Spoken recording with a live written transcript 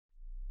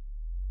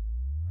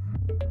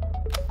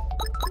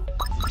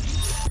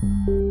Thank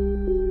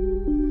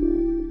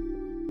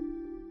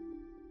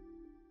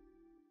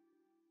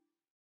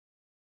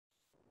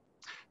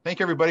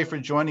you, everybody, for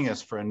joining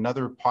us for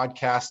another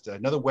podcast,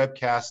 another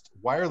webcast,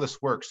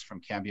 Wireless Works from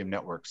Cambium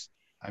Networks.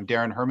 I'm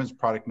Darren Hermans,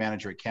 Product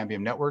Manager at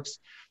Cambium Networks.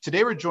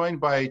 Today, we're joined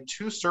by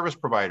two service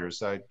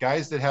providers,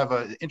 guys that have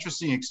an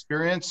interesting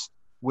experience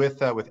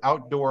with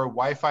outdoor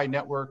Wi-Fi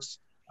networks.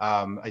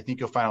 I think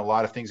you'll find a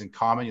lot of things in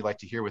common. You'd like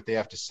to hear what they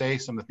have to say,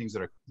 some of the things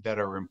that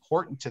are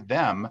important to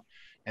them,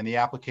 and the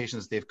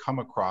applications they've come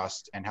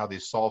across, and how they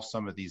solve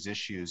some of these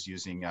issues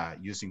using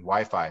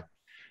Wi-Fi.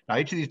 Now,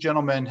 each of these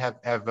gentlemen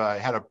have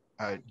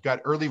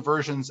got early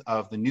versions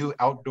of the new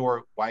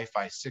outdoor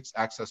Wi-Fi 6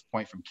 access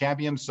point from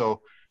Cambium.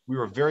 So we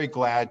were very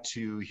glad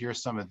to hear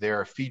some of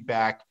their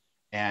feedback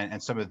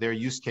and some of their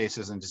use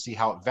cases, and to see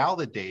how it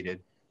validated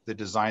the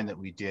design that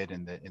we did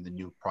in the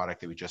new product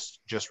that we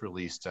just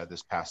released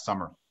this past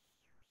summer.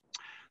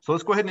 So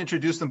let's go ahead and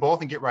introduce them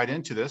both and get right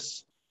into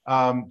this.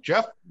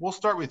 Geoff, we'll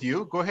start with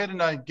you. Go ahead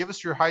and give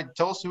us your height.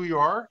 Tell us who you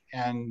are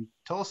and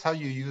tell us how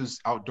you use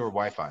outdoor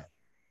Wi-Fi.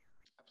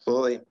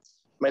 Absolutely.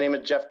 My name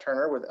is Geoff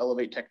Turner with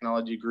Elevate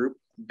Technology Group,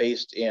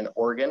 based in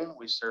Oregon.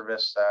 We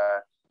service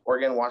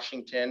Oregon,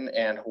 Washington,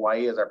 and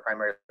Hawaii as our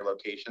primary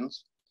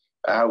locations.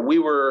 We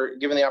were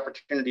given the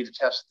opportunity to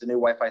test the new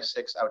Wi-Fi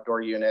 6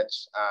 outdoor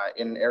units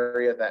in an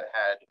area that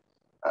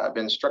had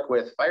been struck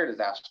with fire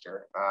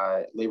disaster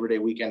Labor Day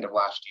weekend of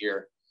last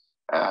year.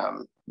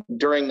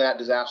 During that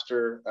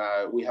disaster,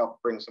 we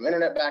helped bring some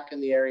internet back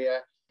in the area,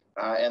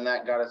 and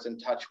that got us in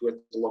touch with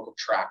the local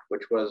track,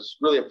 which was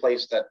really a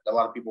place that a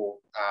lot of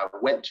people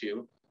went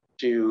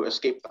to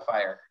escape the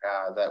fire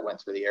that went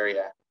through the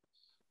area.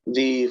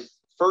 The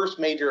first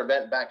major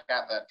event back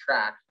at that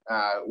track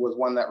was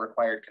one that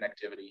required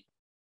connectivity.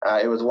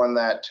 It was one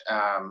that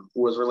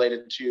was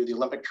related to the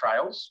Olympic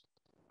trials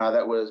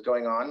that was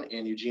going on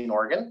in Eugene,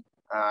 Oregon.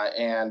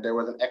 And there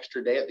was an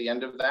extra day at the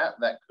end of that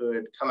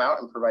could come out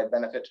and provide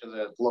benefit to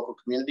the local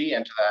community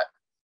and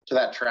to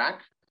that track.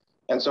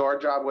 And so our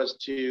job was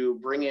to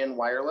bring in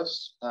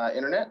wireless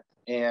internet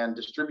and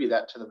distribute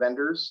that to the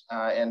vendors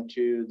and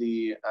to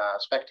the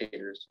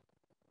spectators.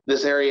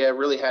 This area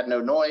really had no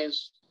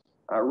noise,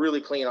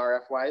 really clean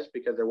RF-wise,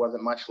 because there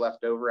wasn't much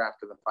left over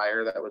after the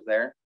fire that was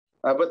there.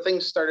 But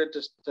things started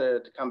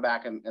to come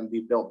back and be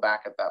built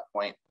back at that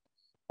point.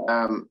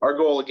 Our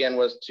goal, again,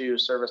 was to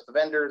service the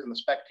vendors and the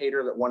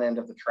spectators at one end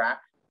of the track.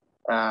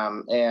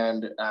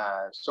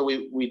 So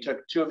we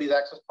took two of these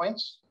access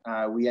points.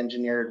 We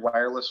engineered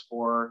wireless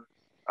for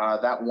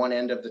that one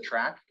end of the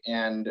track,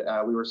 and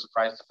we were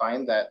surprised to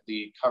find that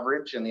the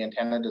coverage and the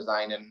antenna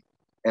design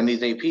and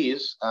these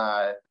APs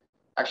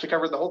actually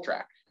covered the whole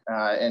track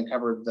and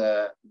covered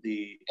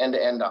the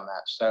end-to-end on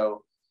that.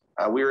 So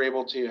we were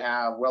able to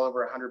have well over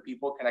 100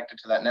 people connected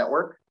to that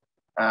network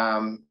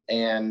and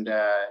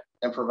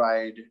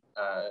provide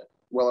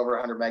well over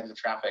 100 megs of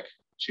traffic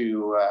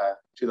to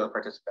those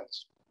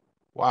participants.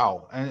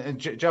 Wow. And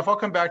Geoff, I'll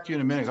come back to you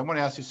in a minute. I want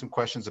to ask you some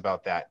questions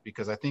about that,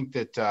 because I think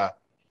that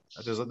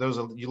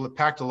you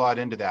packed a lot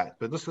into that.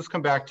 But let's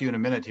come back to you in a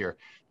minute here.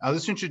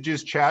 Let's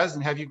introduce Chaz,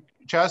 and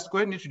Chaz, go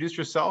ahead and introduce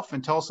yourself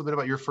and tell us a bit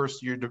about your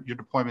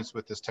deployments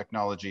with this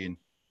technology and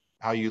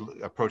how you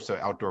approach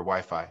the outdoor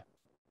Wi-Fi.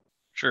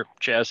 Sure.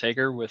 Chaz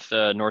Hager with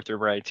North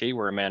River IT.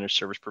 We're a managed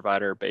service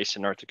provider based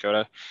in North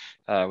Dakota.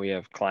 We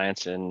have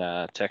clients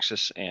in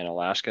Texas and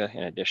Alaska,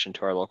 in addition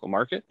to our local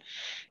market.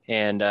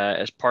 And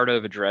as part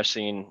of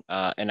addressing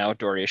an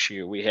outdoor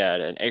issue, we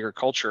had an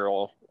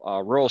agricultural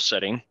rural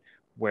setting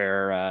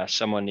where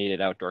someone needed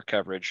outdoor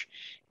coverage.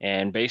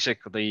 And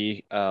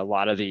basically, a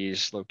lot of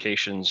these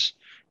locations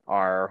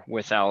are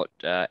without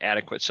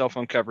adequate cell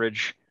phone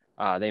coverage.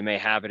 They may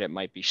have it, it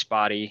might be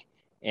spotty.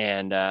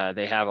 And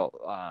they have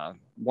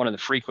one of the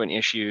frequent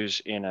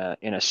issues in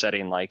a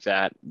setting like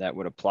that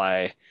would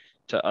apply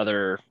to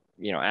other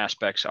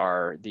aspects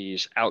are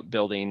these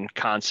outbuilding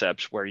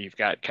concepts where you've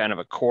got kind of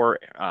a core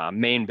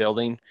main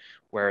building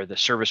where the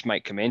service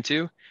might come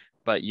into,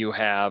 but you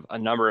have a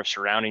number of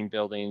surrounding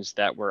buildings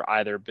that were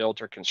either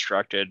built or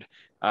constructed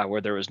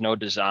where there was no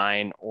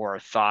design or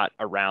thought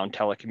around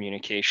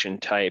telecommunication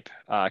type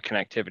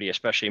connectivity,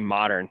 especially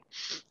modern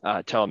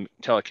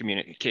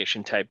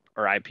telecommunication type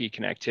or IP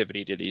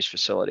connectivity to these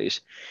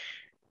facilities.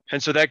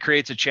 And so that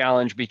creates a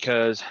challenge,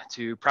 because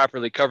to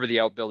properly cover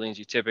the outbuildings,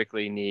 you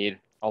typically need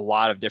a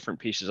lot of different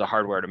pieces of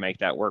hardware to make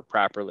that work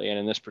properly. And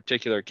in this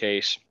particular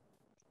case,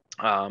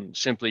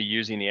 simply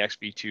using the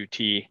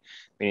XV2-T,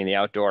 meaning the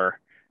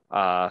outdoor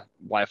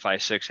Wi-Fi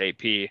 6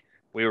 AP,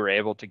 we were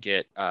able to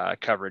get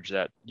coverage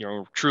that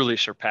truly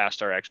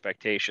surpassed our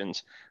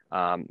expectations.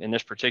 In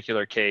this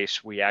particular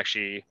case, we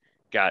actually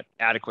got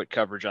adequate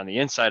coverage on the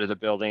inside of the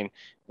building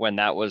when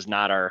that was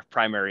not our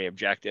primary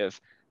objective.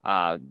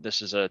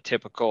 This is a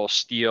typical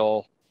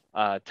steel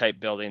type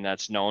building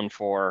that's known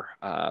for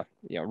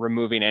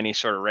removing any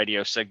sort of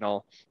radio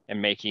signal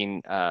and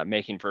making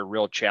for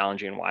real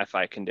challenging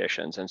Wi-Fi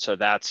conditions. And so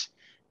that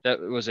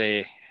was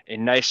a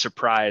nice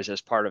surprise as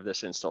part of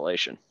this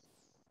installation.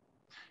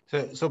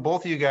 So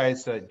both of you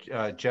guys,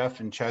 Geoff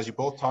and Chaz, you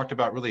both talked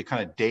about really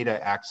kind of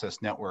data access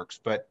networks,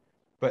 but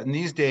in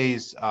these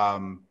days,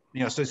 so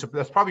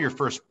that's probably your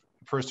first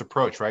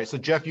approach, right? So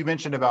Geoff, you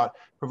mentioned about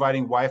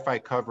providing Wi-Fi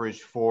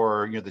coverage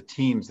for the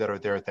teams that are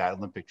there at that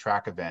Olympic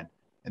track event,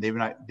 and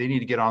they need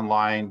to get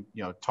online,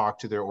 talk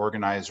to their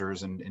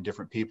organizers and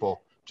different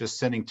people, just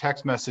sending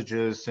text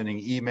messages, sending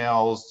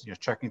emails,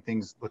 checking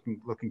things,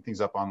 looking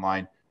things up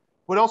online.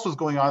 What else was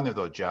going on there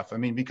though, Geoff? I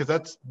mean, because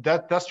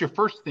that's your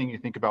first thing you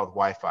think about with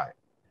Wi-Fi.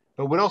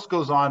 But what else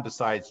goes on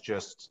besides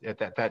just at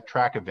that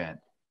track event,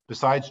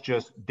 besides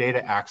just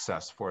data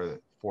access for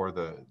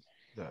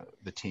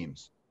the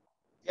teams?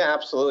 Yeah,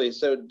 absolutely.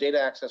 So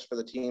data access for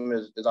the team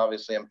is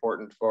obviously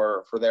important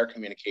for their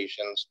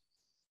communications.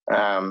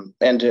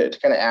 And to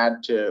kind of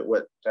add to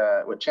what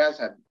Chaz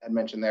had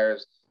mentioned there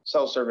is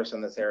self-service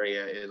in this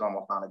area is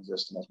almost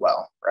non-existent as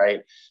well,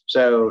 right?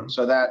 So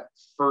that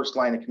first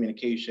line of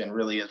communication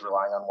really is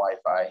relying on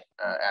Wi-Fi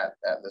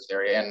at this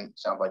area, and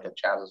sounds like at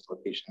Chaz's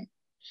location.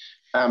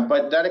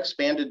 But that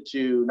expanded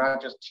to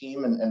not just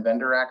team and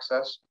vendor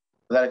access,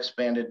 but that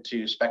expanded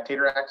to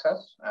spectator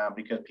access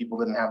because people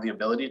didn't have the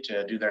ability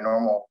to do their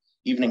normal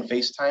evening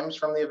FaceTimes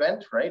from the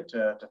event, right,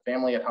 to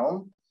family at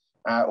home,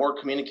 or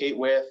communicate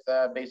with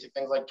basic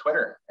things like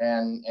Twitter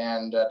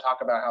and talk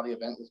about how the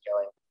event was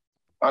going.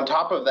 On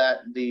top of that,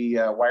 the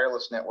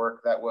wireless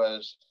network that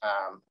was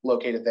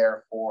located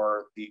there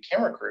for the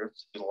camera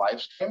crews, the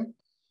live stream,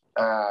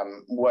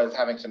 was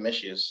having some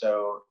issues.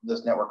 So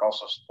this network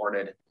also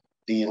supported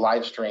the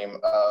live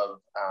stream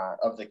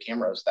of the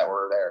cameras that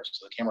were there.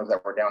 So the cameras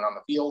that were down on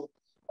the field,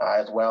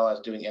 as well as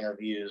doing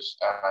interviews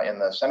in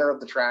the center of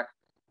the track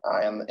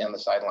and the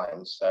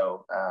sidelines.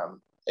 So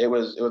it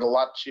was a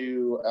lot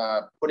to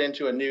put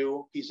into a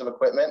new piece of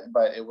equipment,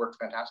 but it worked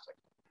fantastic.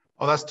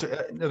 Oh,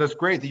 that's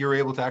great that you were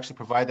able to actually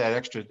provide that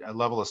extra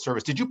level of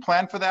service. Did you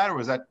plan for that, or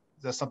was that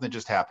something that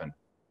just happened?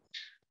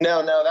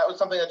 No, that was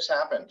something that just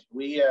happened.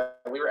 We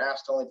were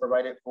asked to only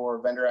provide it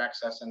for vendor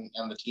access and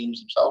the teams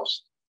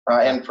themselves,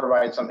 and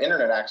provide some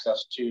internet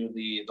access to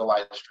the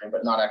live stream,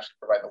 but not actually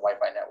provide the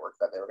Wi-Fi network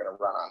that they were going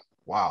to run on.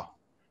 Wow.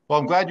 Well,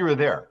 I'm glad you were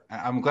there.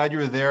 I'm glad you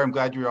were there. I'm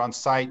glad you were on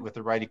site with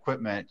the right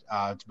equipment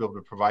to be able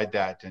to provide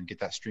that and get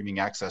that streaming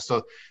access.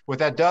 So what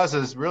that does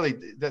is really,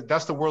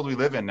 that's the world we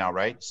live in now,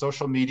 right?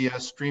 Social media,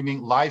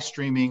 streaming,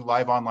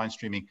 live online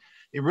streaming.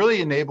 It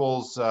really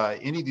enables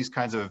any of these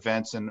kinds of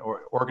events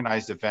or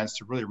organized events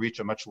to really reach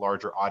a much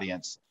larger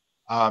audience.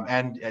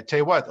 And I tell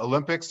you what,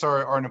 Olympics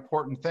are an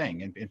important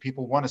thing, and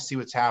people want to see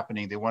what's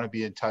happening. They want to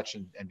be in touch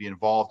and be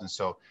involved. And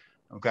so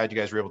I'm glad you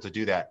guys were able to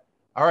do that.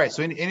 All right.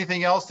 So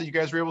anything else that you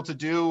guys were able to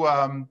do?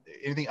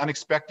 Anything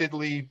unexpected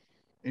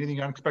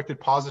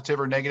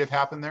positive or negative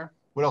happened there?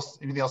 What else?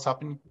 Anything else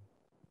happened?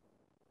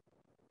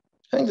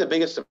 I think the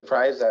biggest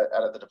surprise out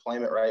of the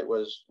deployment, right,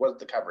 was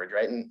the coverage,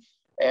 right? And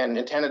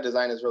antenna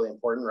design is really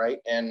important, right?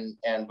 And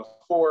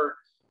before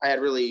I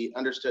had really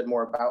understood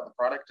more about the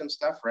product and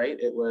stuff, right?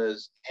 It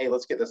was, hey,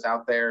 let's get this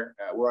out there.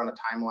 We're on a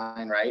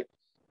timeline, right?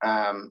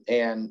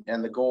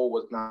 And the goal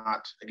was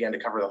not, again, to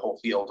cover the whole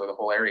field or the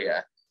whole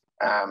area.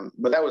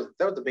 But that was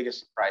the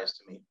biggest surprise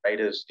to me, right?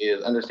 Is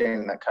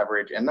understanding that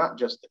coverage, and not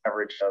just the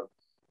coverage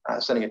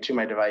of sending it to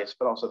my device,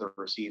 but also the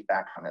receive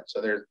back on it. So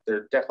there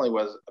definitely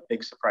was a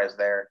big surprise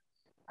there,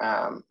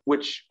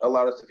 which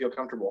allowed us to feel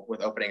comfortable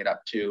with opening it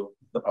up to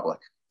the public.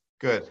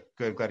 Good.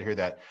 Glad to hear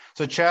that.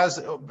 So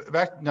Chaz,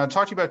 back now,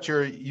 talking about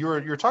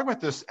you're talking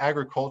about this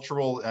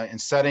agricultural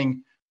and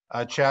setting,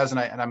 Chaz,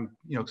 and I'm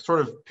sort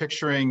of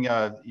picturing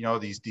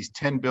these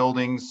 10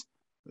 buildings,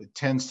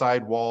 10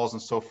 side walls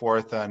and so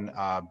forth, and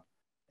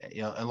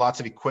and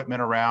lots of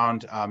equipment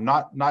around,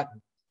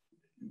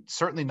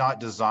 certainly not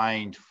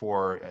designed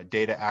for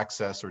data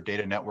access or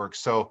data networks.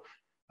 So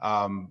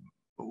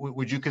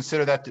would you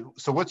consider that?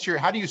 So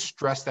how do you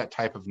stress that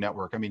type of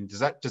network? I mean, does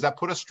that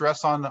put a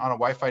stress on a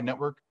Wi-Fi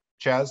network,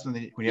 Chaz, when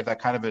you have that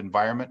kind of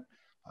environment,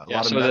 a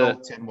lot of metal,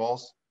 10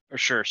 walls? For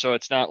sure. So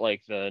it's not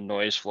like the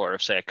noise floor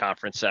of, say, a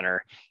conference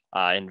center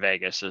in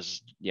Vegas,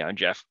 as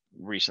Geoff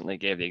recently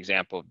gave the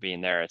example of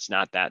being there. It's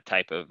not that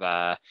type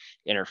of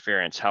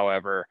interference.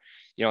 However,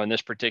 in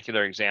this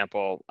particular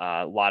example,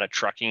 a lot of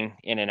trucking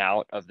in and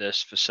out of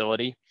this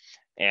facility.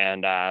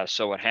 And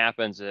so what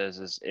happens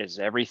is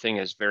everything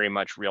is very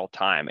much real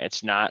time.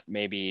 It's not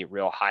maybe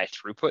real high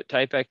throughput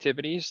type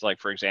activities. Like,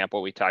 for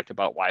example, we talked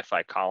about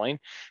Wi-Fi calling,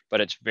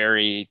 but it's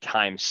very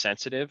time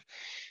sensitive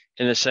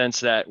in the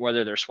sense that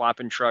whether they're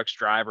swapping trucks,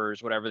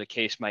 drivers, whatever the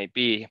case might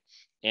be.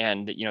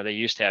 And, they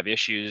used to have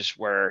issues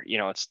where,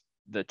 it's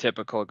the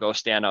typical go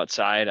stand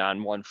outside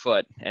on one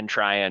foot and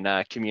try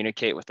and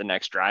communicate with the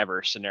next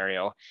driver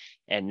scenario.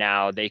 And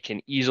now they can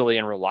easily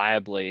and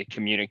reliably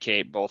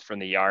communicate both from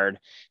the yard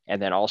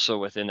and then also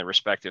within the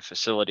respective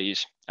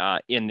facilities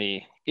in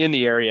the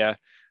area.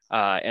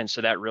 And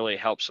so that really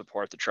helps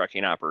support the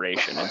trucking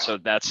operation. And so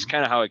that's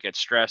kind of how it gets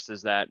stressed,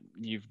 is that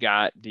you've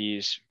got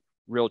these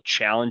real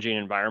challenging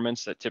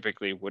environments that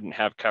typically wouldn't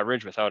have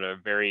coverage without a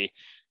very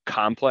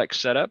complex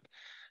setup.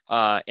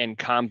 And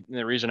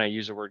the reason I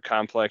use the word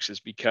complex is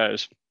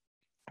because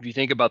if you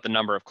think about the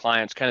number of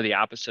clients, kind of the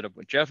opposite of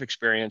what Geoff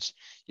experienced,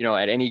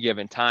 at any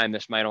given time,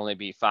 this might only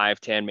be 5,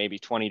 10, maybe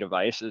 20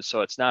 devices.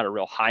 So it's not a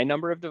real high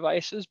number of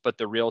devices, but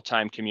the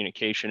real-time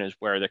communication is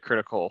where the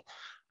critical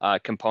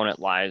component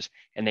lies,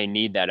 and they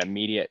need that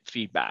immediate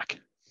feedback.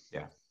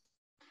 Yeah.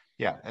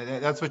 Yeah,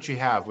 and that's what you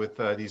have with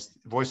these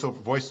voice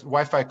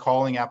Wi-Fi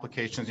calling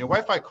applications.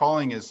 Wi-Fi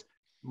calling is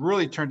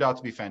really turned out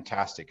to be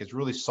fantastic. It's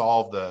really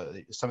solved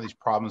some of these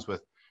problems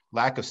with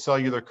lack of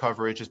cellular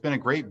coverage. It's been a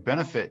great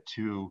benefit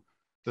to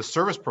the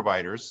service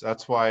providers.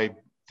 That's why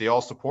they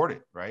all support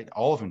it, right?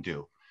 All of them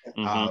do.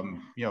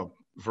 Mm-hmm.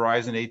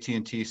 Verizon,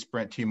 AT&T,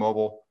 Sprint,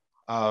 T-Mobile.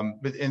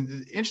 But and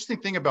the interesting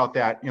thing about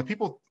that,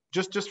 people,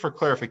 just for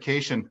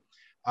clarification,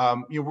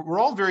 we're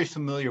all very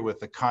familiar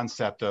with the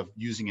concept of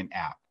using an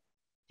app.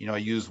 I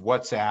use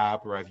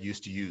WhatsApp, or I've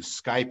used to use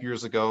Skype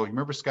years ago. You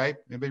remember Skype?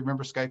 Anybody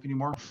remember Skype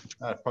anymore?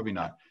 Probably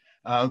not.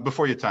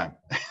 Before your time.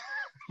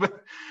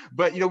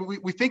 but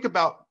we think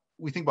about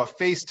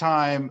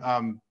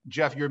FaceTime.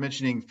 Geoff, you're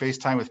mentioning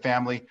FaceTime with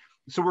family.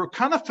 So we're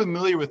kind of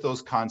familiar with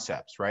those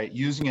concepts, right?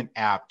 Using an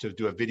app to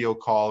do a video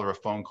call or a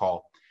phone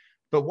call.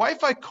 But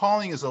Wi-Fi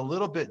calling is a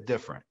little bit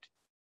different,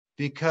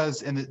 because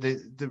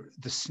the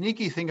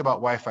sneaky thing about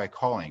Wi-Fi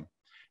calling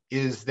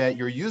is that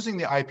you're using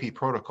the IP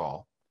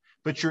protocol,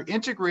 but you're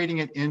integrating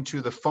it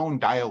into the phone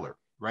dialer,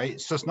 right?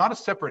 So it's not a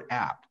separate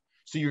app.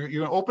 So you're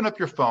going to open up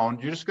your phone.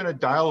 You're just going to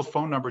dial a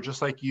phone number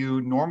just like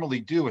you normally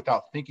do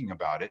without thinking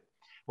about it,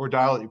 or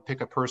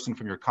pick a person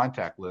from your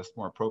contact list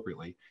more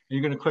appropriately, and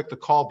you're going to click the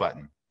call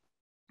button.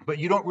 But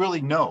you don't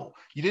really know.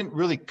 You didn't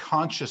really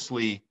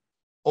consciously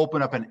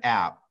open up an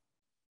app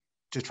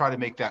to try to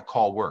make that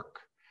call work.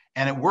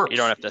 And it works. You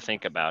don't have to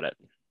think about it.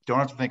 Don't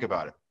have to think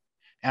about it.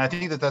 And I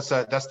think that's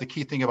the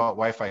key thing about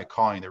Wi-Fi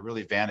calling. The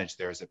really advantage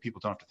there is that people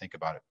don't have to think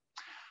about it.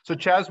 So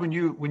Chaz, when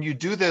you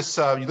do this,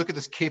 you look at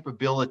this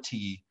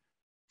capability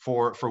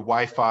for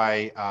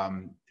Wi-Fi,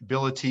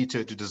 ability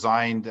to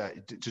design,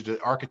 to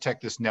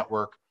architect this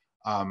network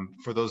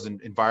for those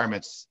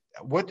environments.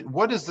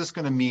 What is this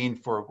going to mean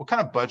for, what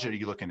kind of budget are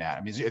you looking at?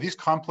 I mean, are these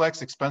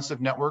complex, expensive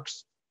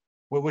networks?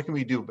 What can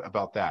we do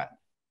about that?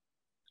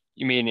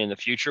 You mean in the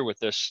future with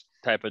this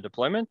type of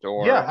deployment,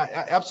 or?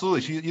 Yeah,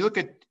 absolutely. So you look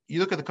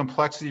at the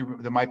complexity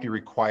that might be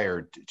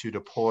required to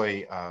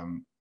deploy a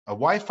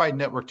Wi-Fi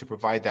network to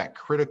provide that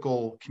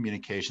critical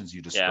communications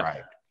you described.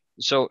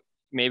 Yeah. So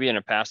maybe in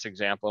a past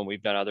example, and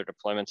we've done other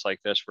deployments like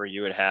this, where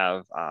you would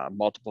have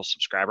multiple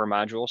subscriber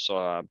modules,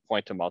 so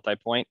point to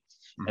multi-point.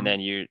 Mm-hmm. And then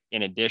you,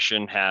 in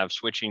addition, have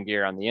switching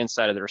gear on the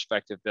inside of the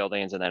respective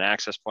buildings, and then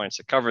access points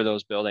to cover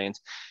those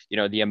buildings.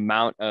 The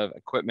amount of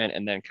equipment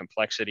and then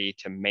complexity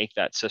to make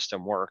that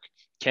system work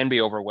can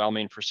be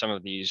overwhelming for some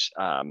of these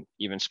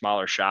even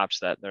smaller shops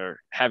that they're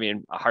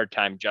having a hard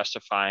time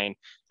justifying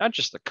not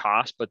just the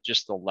cost, but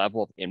just the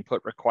level of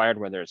input required,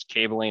 whether it's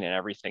cabling and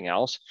everything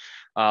else.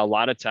 A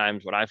lot of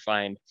times what I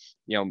find,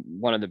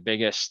 one of the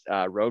biggest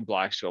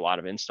roadblocks to a lot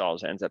of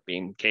installs ends up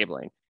being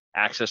cabling,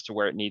 access to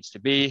where it needs to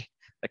be,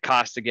 the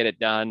cost to get it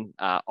done,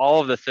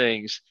 all of the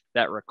things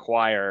that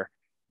require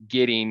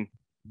getting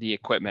the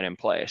equipment in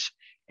place.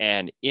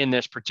 And in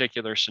this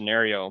particular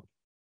scenario,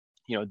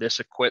 this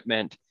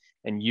equipment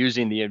and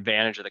using the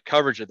advantage of the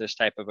coverage of this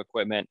type of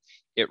equipment,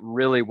 it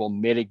really will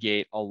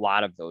mitigate a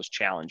lot of those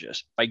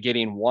challenges by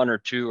getting one or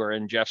two, or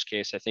in Geoff's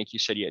case, I think you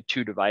said you had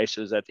 2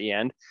 devices at the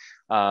end.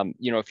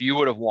 If you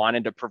would have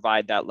wanted to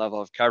provide that level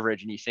of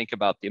coverage, and you think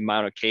about the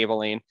amount of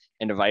cabling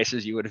and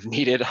devices you would have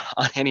needed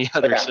on any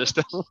other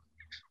system.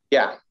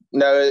 Yeah,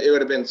 no, it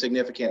would have been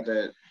significant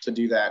to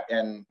do that,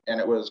 and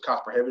it was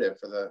cost prohibitive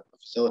for the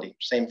facility.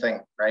 Same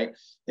thing, right?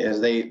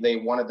 Is they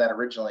wanted that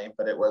originally,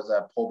 but it was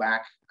a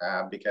pullback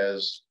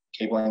because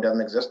cabling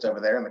doesn't exist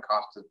over there, and the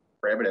cost is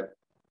prohibitive.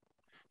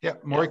 Yeah,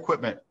 more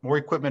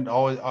equipment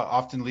always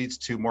often leads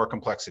to more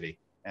complexity,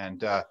 and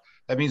that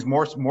means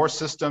more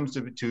systems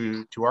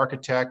to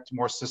architect,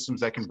 more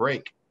systems that can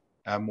break,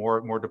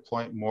 more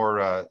deployment,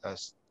 more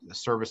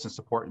service and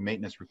support and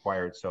maintenance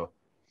required. So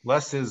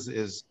less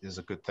is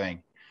a good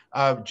thing.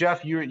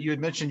 Geoff, you had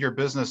mentioned your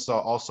business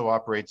also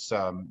operates,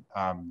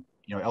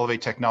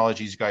 Elevate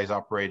Technologies. You guys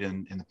operate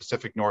in the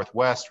Pacific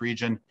Northwest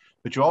region,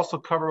 but you also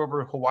cover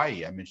over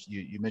Hawaii. I mentioned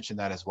you mentioned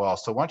that as well.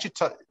 So why don't you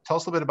tell us a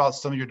little bit about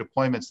some of your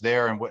deployments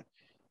there, and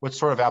what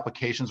sort of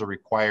applications are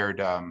required?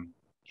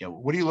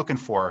 What are you looking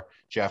for,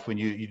 Geoff, when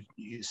you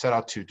set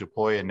out to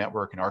deploy a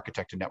network and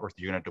architect a network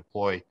that you're going to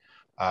deploy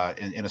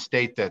in a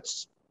state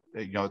that's,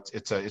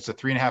 it's a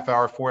 3.5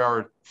 hour, 4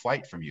 hour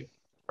flight from you,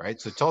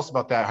 right? So tell us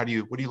about that. What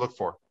do you look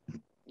for?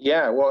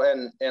 Yeah, well,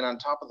 and on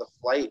top of the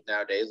flight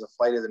nowadays, the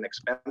flight isn't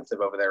expensive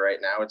over there right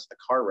now. It's the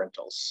car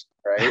rentals,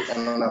 right? I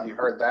don't know if you've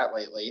heard that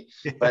lately,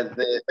 but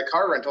the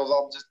car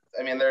rentals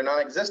they're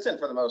non-existent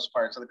for the most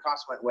part. So the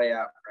cost went way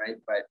up, right?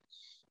 But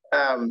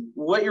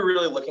what you're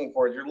really looking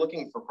for is you're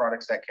looking for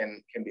products that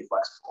can be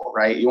flexible,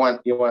 right? You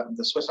want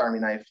the Swiss Army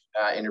knife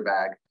in your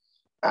bag,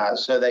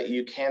 so that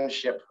you can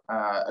ship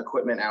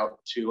equipment out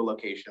to a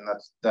location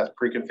that's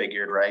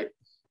pre-configured, right?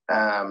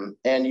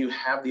 And you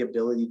have the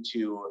ability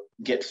to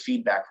get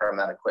feedback from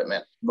that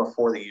equipment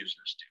before the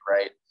users do,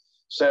 right?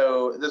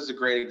 So this is a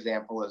great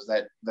example, is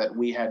that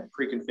we had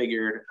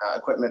pre-configured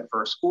equipment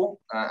for a school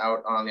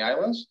out on the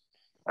islands.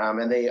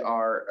 And they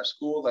are a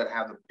school that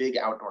have a big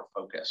outdoor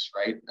focus,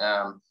 right?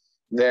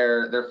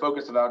 Their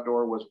focus of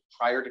outdoor was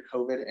prior to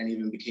COVID and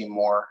even became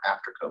more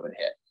after COVID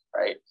hit,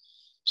 right?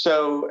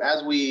 So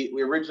as we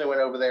originally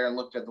went over there and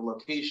looked at the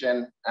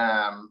location,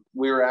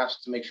 we were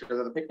asked to make sure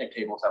that the picnic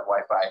tables have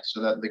Wi-Fi so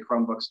that the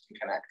Chromebooks can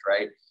connect,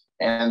 right?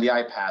 And the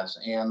iPads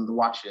and the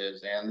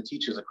watches and the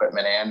teachers'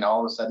 equipment, and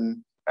all of a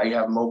sudden you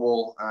have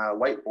mobile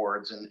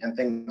whiteboards and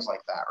things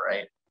like that,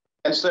 right?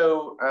 And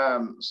so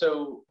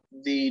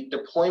the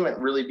deployment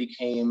really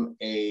became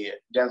a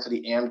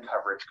density and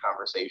coverage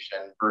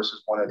conversation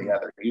versus one or the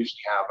other. You usually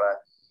have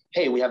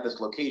hey, we have this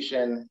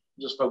location,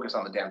 just focus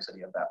on the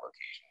density of that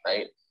location,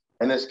 right?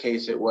 In this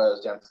case, it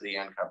was density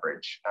and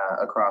coverage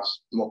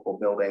across multiple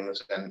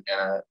buildings and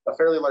a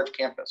fairly large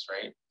campus,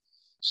 right?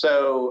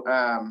 So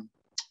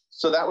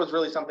so that was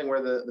really something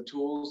where the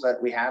tools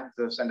that we had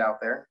to send out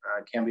there,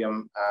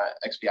 Cambium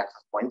XV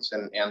access points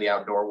and the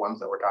outdoor ones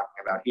that we're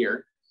talking about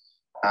here,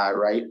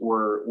 right,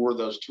 were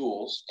those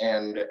tools.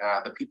 And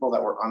the people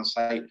that were on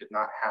site did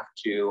not have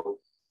to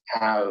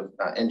have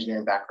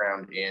engineering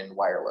background in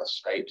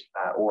wireless, right,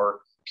 or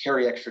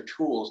carry extra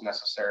tools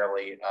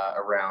necessarily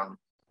around.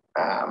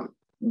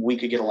 We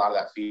could get a lot of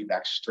that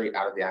feedback straight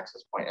out of the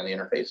access point and the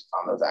interfaces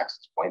on those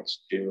access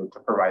points to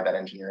provide that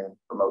engineering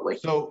remotely.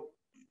 So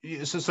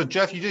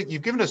Geoff,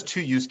 you've given us two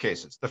use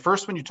cases. The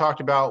first one you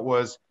talked about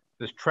was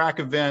this track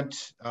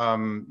event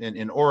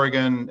in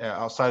Oregon,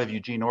 outside of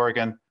Eugene,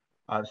 Oregon.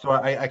 So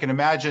I can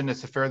imagine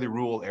it's a fairly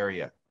rural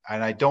area,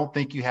 and I don't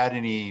think you had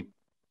any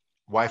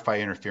Wi-Fi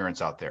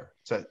interference out there.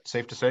 Is that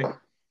safe to say?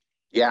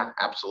 Yeah,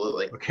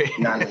 absolutely. Okay.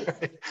 None.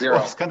 Zero.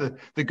 Well, it's kind of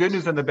the good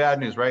news and the bad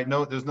news, right?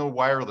 No, there's no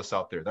wireless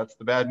out there. That's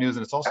the bad news,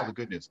 and it's also the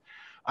good news.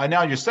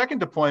 Now, your second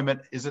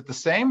deployment, is it the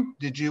same?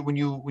 Did you, when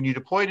you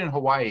deployed in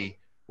Hawaii,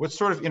 what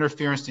sort of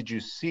interference did you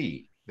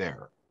see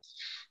there?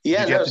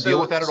 Yeah, did you have to deal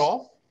with that at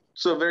all?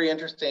 So very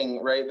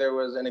interesting, right? There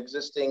was an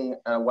existing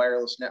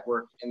wireless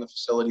network in the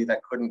facility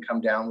that couldn't come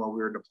down while we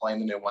were deploying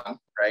the new one,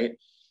 right?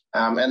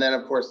 And then,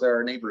 of course, there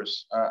are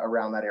neighbors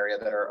around that area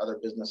that are other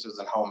businesses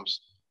and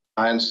homes.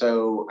 And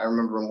so I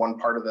remember in one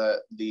part of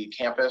the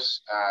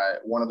campus,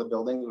 one of the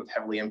buildings was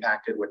heavily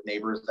impacted with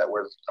neighbors that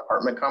was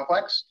apartment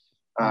complex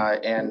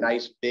and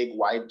nice big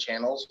wide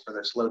channels for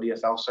their slow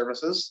DSL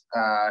services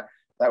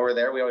that were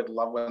there. We always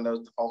love when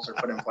those defaults are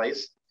put in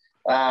place.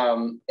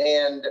 And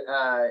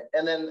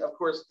then, of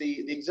course,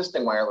 the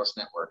existing wireless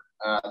network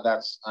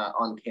that's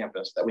on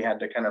campus that we had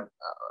to kind of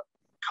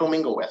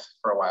commingle with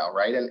for a while,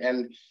 right?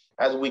 And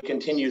as we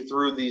continue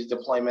through these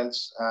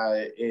deployments,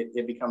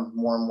 it becomes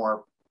more and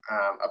more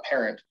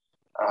apparent.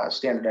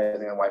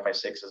 Standardizing on Wi-Fi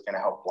 6 is going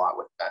to help a lot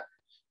with that.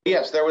 But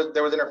yes, there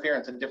was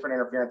interference in different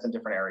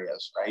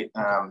areas, right?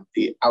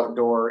 The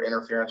outdoor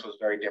interference was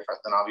very different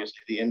than obviously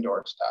the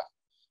indoor stuff.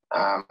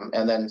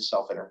 And then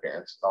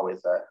self-interference is always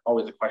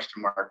a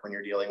question mark when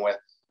you're dealing with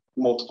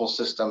multiple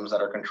systems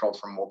that are controlled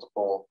from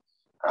multiple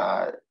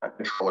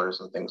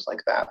controllers and things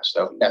like that.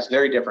 So that's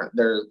very different.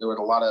 There was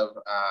a lot of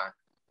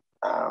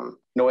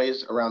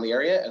noise around the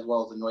area, as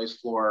well as the noise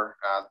floor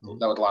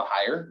that was a lot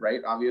higher,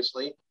 right?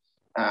 Obviously.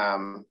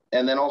 And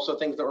then also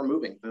things that were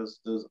moving. Those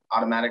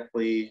automatic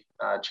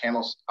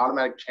channel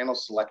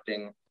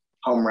selecting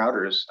home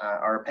routers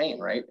are a pain,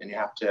 right? And you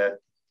have to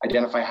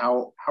identify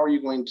how are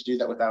you going to do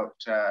that without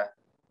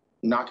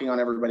knocking on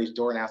everybody's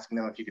door and asking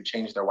them if you could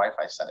change their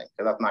Wi-Fi setting,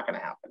 because that's not going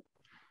to happen.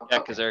 Yeah,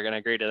 because they're going to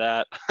agree to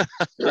that.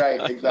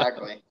 Right,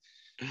 exactly.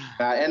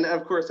 And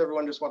of course,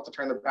 everyone just wants to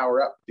turn their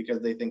power up because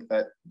they think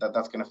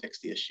that's going to fix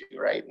the issue,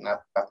 right? And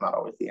that's not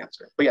always the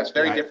answer. But yes,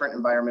 very different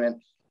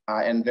environment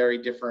and very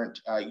different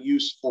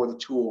use for the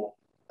tool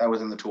that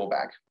was in the tool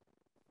bag.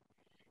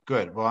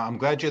 Good. Well, I'm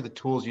glad you had the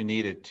tools you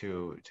needed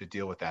to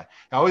deal with that.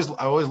 I always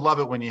love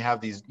it when you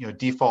have these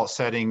default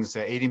settings,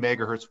 80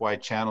 megahertz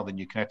wide channel, then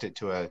you connect it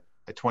to a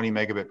 20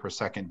 megabit per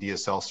second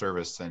DSL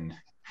service, and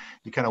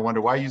you kind of wonder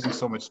why you're using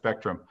so much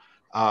spectrum.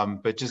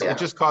 But it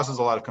just causes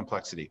a lot of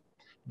complexity.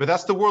 But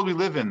that's the world we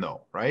live in,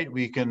 though, right?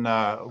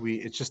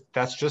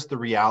 That's just the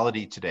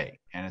reality today,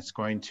 and it's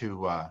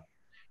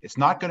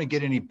not going to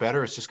get any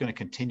better. It's just going to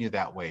continue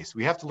that way. So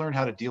we have to learn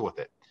how to deal with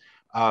it.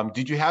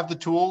 Did you have the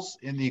tools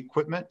and the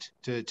equipment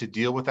to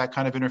deal with that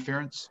kind of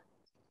interference?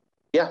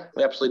 Yeah,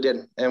 we absolutely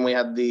did, and we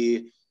had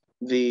the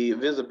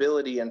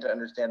visibility into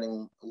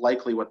understanding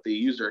likely what the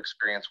user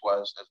experience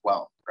was as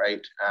well,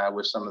 right?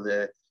 With some of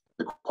the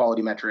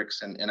quality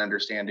metrics and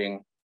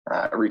understanding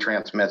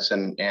retransmits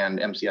and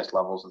MCS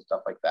levels and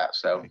stuff like that.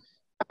 So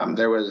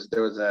there was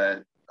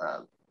a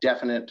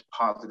definite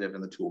positive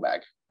in the tool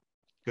bag.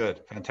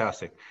 Good,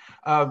 fantastic.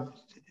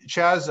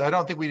 Chaz, I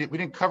don't think we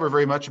didn't cover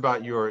very much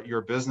about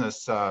your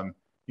business,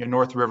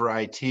 North River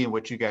IT and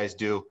what you guys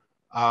do.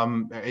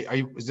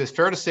 Is this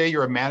fair to say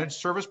you're a managed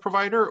service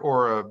provider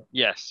or a?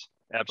 Yes,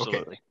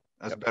 absolutely. Okay.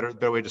 That's a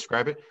better way to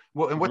describe it.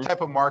 Well, and what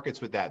type of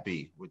markets would that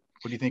be? What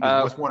do you think?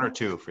 What's one or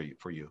two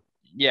for you?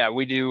 Yeah,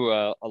 we do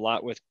a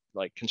lot with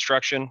like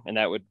construction, and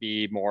that would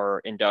be more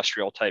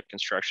industrial type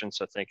construction.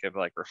 So think of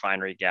like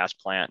refinery, gas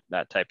plant,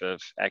 that type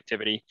of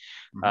activity.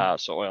 Mm-hmm.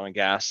 So oil and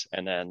gas,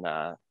 and then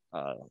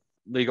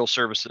legal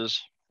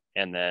services,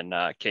 and then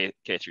K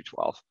through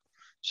 12.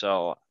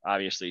 So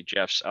obviously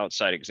Jeff's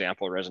outside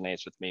example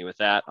resonates with me with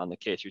that on the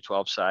K through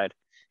 12 side.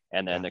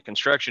 And then the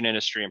construction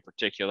industry in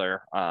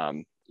particular,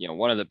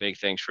 one of the big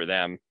things for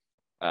them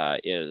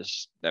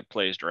is that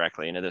plays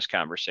directly into this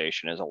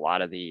conversation is a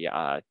lot of the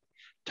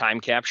time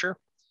capture.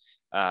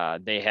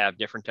 They have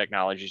different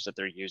technologies that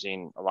they're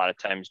using, a lot of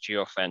times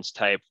geofence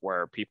type,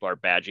 where people are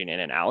badging in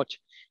and out.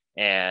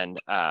 And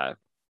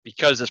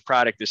because this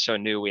product is so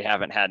new, we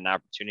haven't had an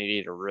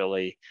opportunity to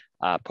really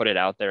put it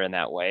out there in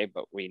that way.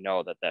 But we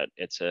know that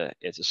it's a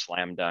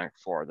slam dunk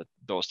for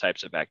those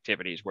types of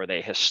activities where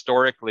they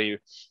historically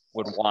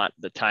would want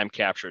the time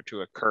capture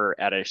to occur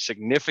at a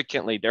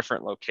significantly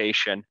different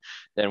location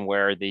than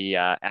where the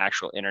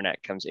actual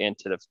internet comes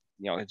into the,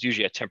 it's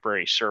usually a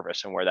temporary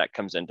service and where that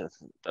comes into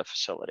the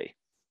facility.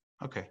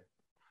 Okay.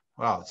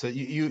 Wow. So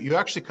you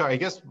actually, I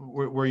guess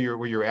where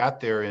you're at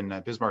there in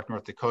Bismarck,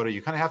 North Dakota,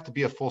 you kind of have to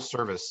be a full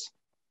service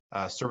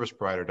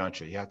provider, don't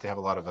you? You have to have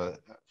a lot of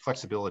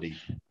flexibility.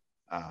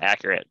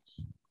 Accurate.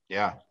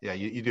 Yeah,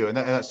 you do, and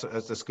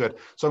that's good.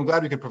 So I'm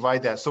glad we could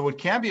provide that. So what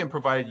Cambium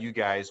provided you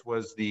guys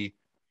was the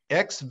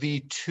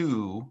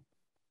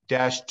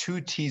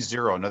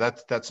XV2-2T0. Now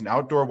that's an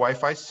outdoor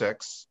Wi-Fi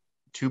 6,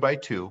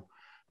 2x2.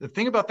 The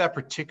thing about that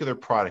particular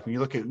product, when you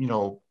look at,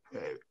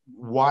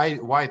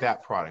 why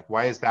that product,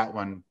 why does that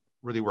one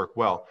really work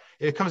well?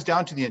 It comes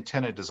down to the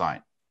antenna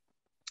design.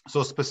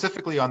 So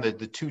specifically on the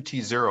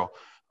 2T0,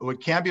 what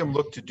Cambium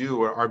looked to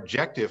do, or our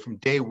objective from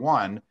day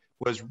one,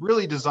 was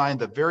really design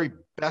the very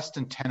best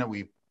antenna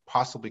we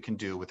possibly can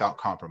do without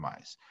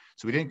compromise.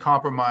 So we didn't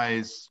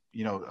compromise,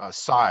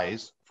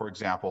 size, for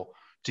example,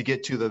 to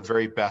get to the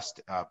very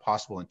best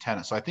possible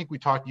antenna. So I think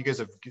you guys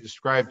have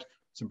described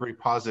some pretty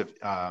positive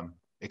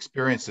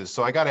experiences.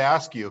 So I got to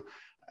ask you,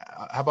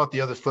 how about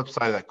the other flip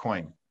side of that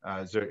coin?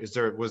 Was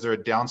there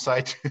a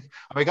downside?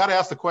 I got to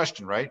ask the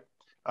question, right?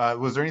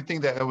 Was there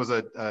anything that was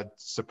a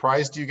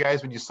surprise to you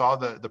guys when you saw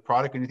the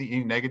product?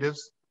 Any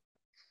negatives?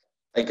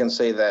 I can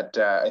say that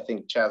I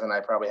think Chaz and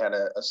I probably had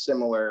a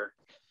similar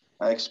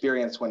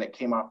experience when it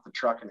came off the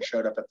truck and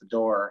showed up at the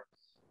door.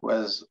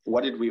 Was,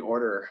 what did we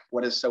order?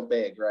 What is so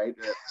big, right?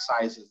 The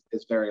size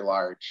is very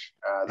large.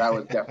 That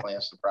was definitely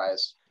a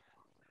surprise.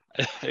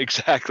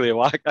 Exactly.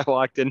 I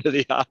walked into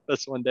the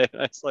office one day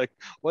and I was like,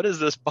 what is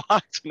this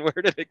box and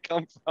where did it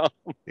come from?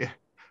 Yeah.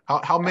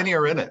 How many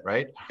are in it,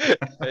 right?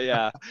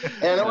 Yeah.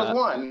 And it was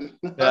one.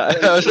 Yeah,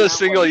 it was a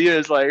single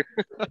use, like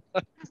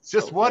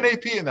just so one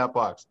AP in that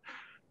box.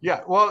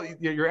 Yeah, well,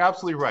 you're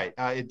absolutely right.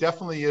 It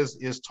definitely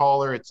is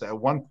taller. It's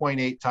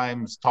 1.8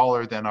 times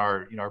taller than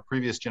our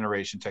previous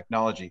generation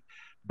technology,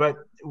 but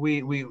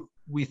we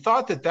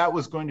thought that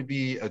was going to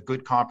be a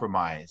good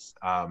compromise.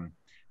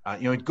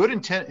 Good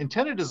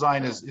antenna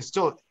design is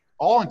still,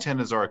 all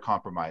antennas are a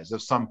compromise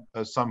of some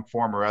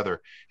form or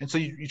other, and so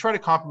you try to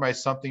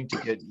compromise something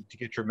to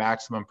get your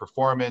maximum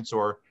performance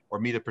or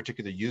meet a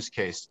particular use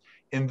case.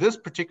 In this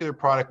particular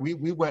product,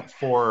 we went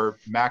for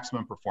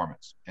maximum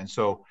performance, and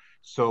so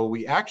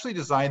we actually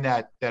designed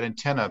that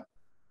antenna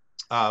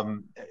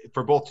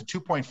for both the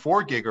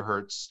 2.4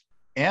 gigahertz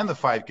and the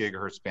 5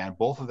 gigahertz band.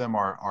 Both of them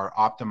are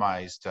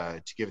optimized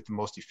to give it the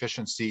most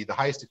efficiency, the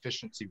highest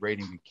efficiency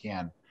rating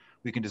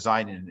we can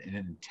design in an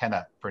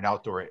antenna for an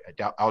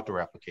outdoor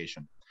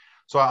application.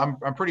 So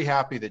I'm pretty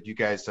happy that you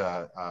guys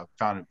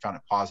found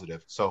it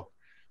positive. So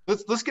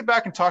let's get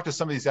back and talk to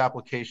some of these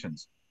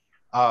applications.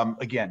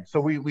 Again, so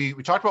we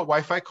talked about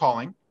Wi-Fi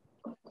calling,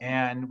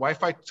 and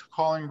Wi-Fi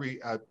calling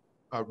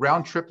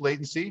round trip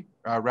latency,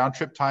 round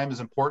trip time is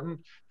important.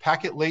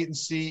 Packet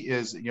latency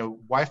is,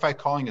 Wi-Fi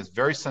calling is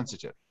very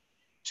sensitive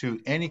to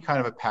any kind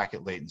of a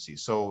packet latency.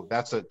 So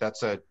that's a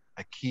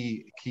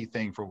key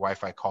thing for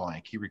Wi-Fi calling,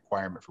 a key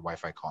requirement for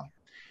Wi-Fi calling.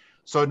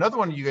 So another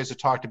one you guys have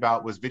talked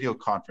about was video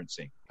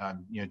conferencing.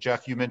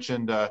 Geoff, you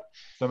mentioned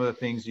some of the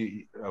things.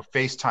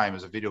 FaceTime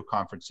is a video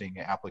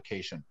conferencing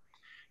application,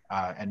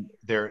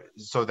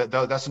 so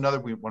that's another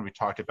one we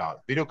talked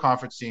about. Video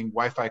conferencing,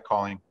 Wi-Fi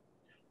calling.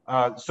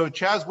 So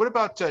Chaz, what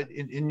about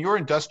in your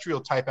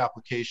industrial type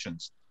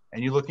applications?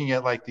 And you're looking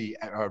at like the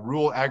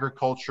rural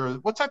agriculture.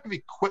 What type of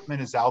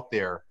equipment is out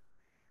there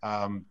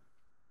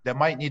that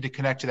might need to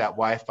connect to that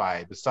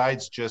Wi-Fi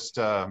besides just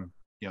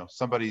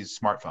somebody's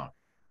smartphone?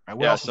 Right?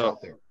 What else is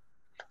out there?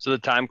 So the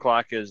time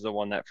clock is the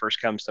one that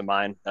first comes to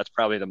mind. That's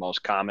probably the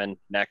most common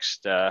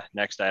next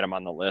item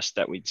on the list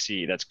that we'd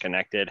see that's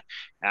connected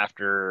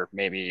after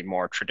maybe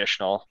more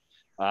traditional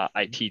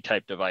IT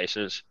type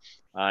devices.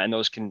 And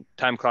those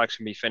time clocks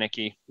can be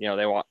finicky.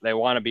 They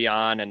want to be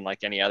on, and like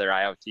any other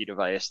IoT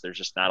device, there's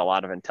just not a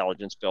lot of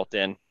intelligence built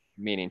in,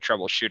 meaning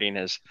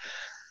troubleshooting is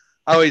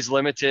always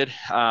limited.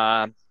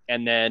 And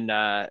then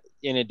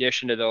in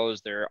addition to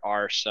those, there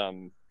are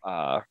some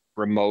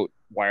remote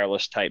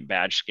wireless type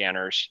badge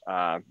scanners.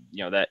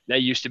 That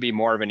used to be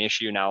more of an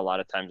issue. Now a lot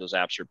of times those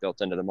apps are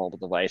built into the mobile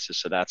devices,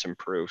 so that's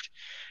improved.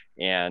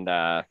 And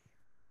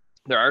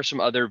there are some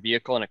other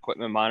vehicle and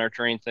equipment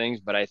monitoring things,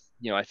 but I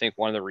think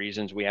one of the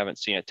reasons we haven't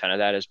seen a ton of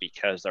that is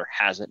because there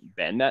hasn't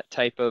been that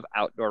type of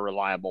outdoor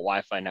reliable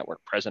Wi-Fi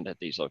network present at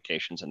these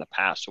locations in the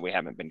past. So we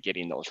haven't been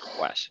getting those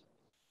requests.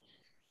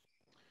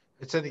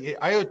 It's the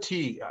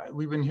IoT.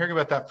 We've been hearing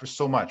about that for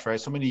so much, right?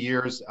 So many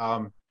years.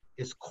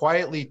 It's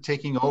quietly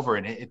taking over,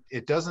 and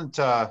it doesn't.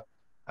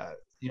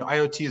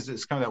 IoT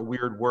is kind of that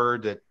weird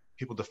word that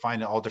people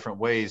define in all different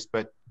ways,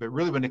 but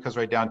really when it comes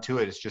right down to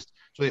it, it's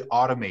really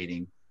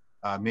automating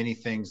many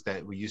things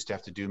that we used to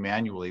have to do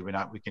manually.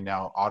 We can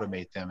now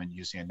automate them and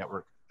using a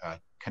network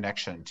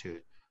connection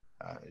to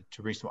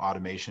bring some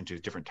automation to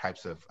different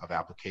types of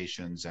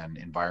applications and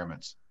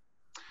environments.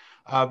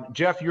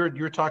 Geoff,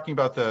 you're talking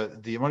about I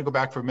want to go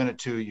back for a minute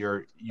to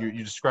you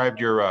described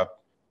your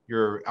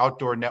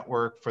outdoor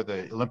network for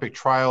the Olympic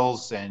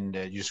trials, and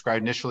you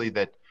described initially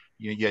that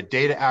you had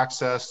data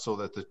access so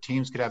that the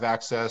teams could have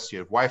access. You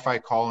had Wi-Fi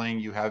calling,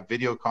 you have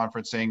video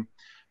conferencing,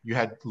 you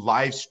had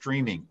live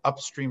streaming,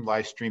 upstream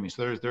live streaming.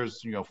 So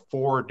there's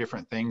 4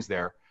 different things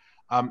there.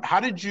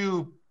 How did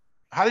you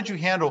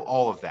handle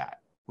all of that?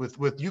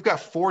 With you've got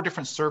 4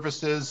 different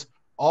services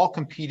all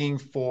competing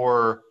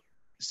for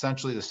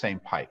essentially the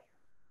same pipe.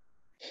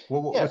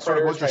 What's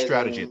your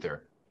strategy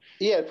there?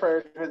 Yeah,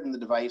 prioritizing the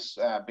device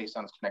based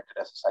on its connected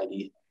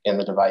SSID in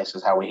the device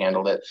is how we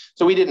handled it.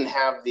 So we didn't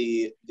have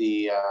the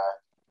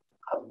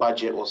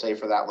budget, we'll say,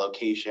 for that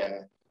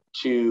location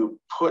to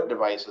put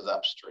devices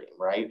upstream,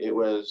 right? It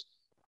was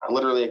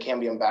literally a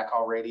Cambium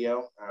backhaul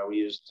radio. We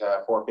used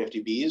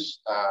 450Bs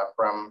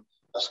from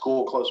a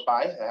school close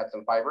by that had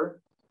some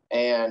fiber,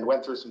 and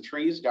went through some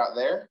trees, got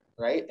there,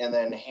 right? And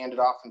then handed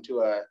off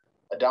into a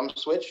dumb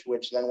switch,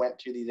 which then went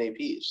to these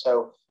APs.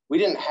 So we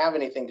didn't have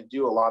anything to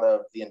do a lot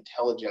of the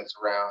intelligence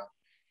around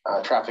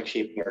traffic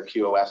shaping or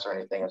QoS or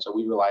anything. And so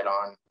we relied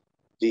on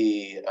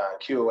the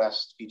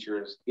QoS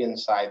features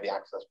inside the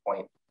access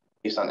point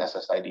based on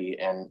SSID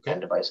and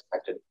device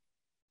connected.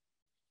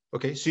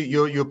 Okay, so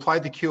you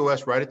applied the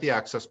QoS right at the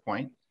access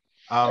point.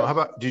 How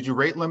about, did you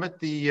rate limit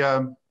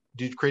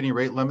did you create any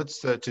rate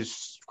limits to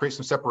create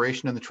some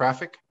separation in the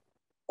traffic?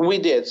 We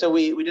did. So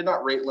we did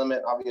not rate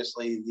limit,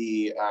 obviously,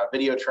 the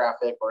video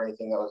traffic or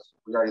anything that was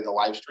regarding the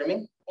live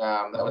streaming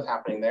that was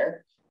happening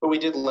there, but we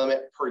did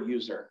limit per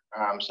user.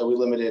 So we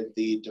limited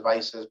the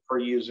devices per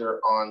user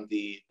on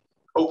the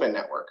open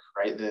network,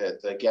 right?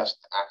 The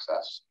guest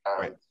access.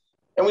 Right.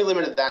 And we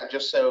limited that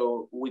just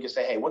so we could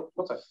say, hey,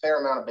 what's a fair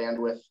amount of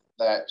bandwidth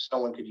that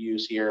someone could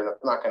use here?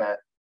 That's not going to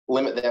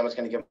limit them. It's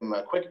going to give them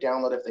a quick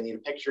download if they need a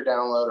picture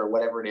download or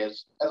whatever it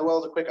is, as well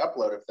as a quick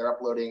upload if they're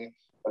uploading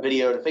a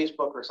video to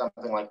Facebook or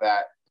something like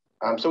that.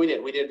 So we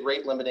did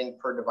rate limiting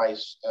per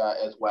device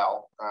as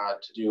well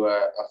to do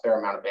a fair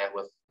amount of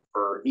bandwidth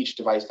for each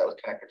device that was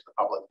connected to the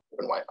public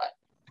open Wi-Fi.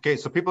 Okay,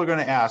 so people are going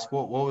to ask,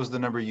 what was the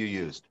number you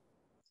used?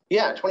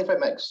 Yeah, 25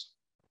 megs.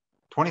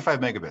 25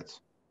 megabits.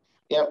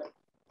 Yep.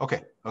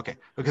 Okay,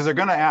 because they're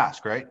going to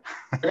ask, right?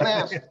 They're going to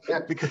ask.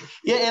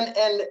 Yeah.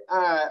 And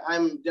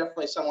I'm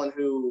definitely someone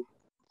who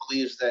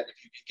believes that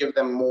if you could give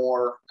them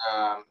more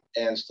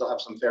and still have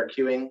some fair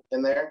queuing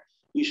in there,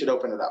 you should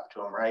open it up to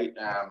them, right?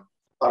 A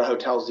lot of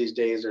hotels these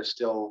days are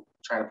still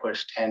trying to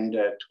push 10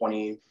 to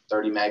 20,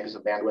 30 megs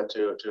of bandwidth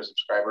to a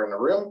subscriber in the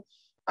room,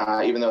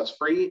 even though it's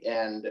free.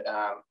 And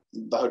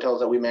the hotels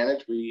that we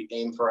manage, we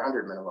aim for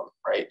 100 minimum,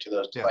 right, to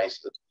those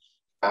devices.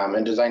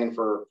 And designing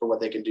for what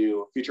they can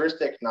do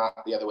futuristic, not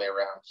the other way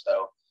around.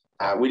 So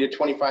we did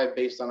 25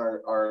 based on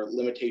our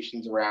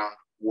limitations around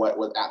what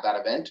was at that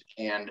event,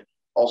 and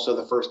also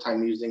the first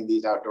time using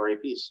these outdoor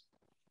APs.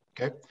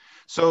 Okay,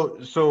 so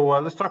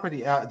let's talk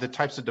about the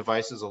types of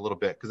devices a little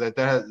bit, because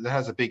that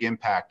has a big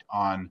impact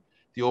on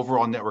the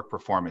overall network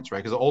performance,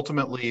 right? Because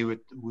ultimately,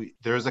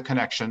 there's a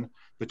connection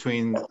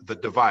between the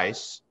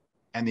device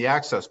and the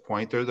access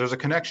point. There's a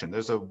connection.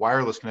 There's a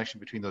wireless connection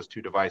between those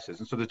 2 devices,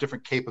 and so there's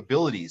different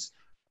capabilities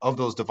of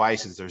those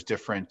devices. There's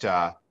different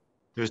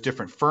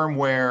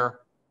firmware,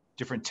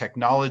 different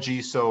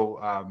technology. So,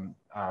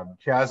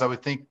 Chaz,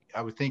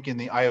 I would think in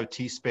the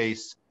IoT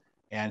space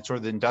and sort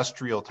of the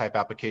industrial type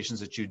applications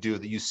that you do,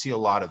 that you see a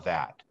lot of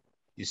that.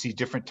 You see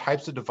different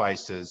types of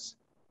devices,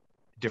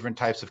 different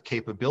types of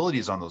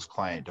capabilities on those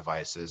client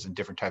devices, and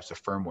different types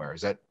of firmware.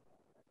 Is that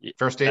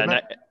fair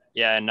statement?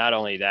 And not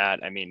only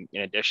that, I mean,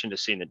 in addition to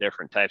seeing the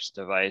different types of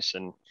device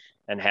and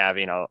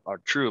having a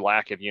true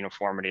lack of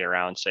uniformity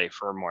around, say,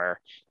 firmware,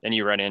 then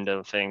you run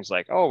into things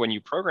like, oh, when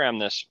you program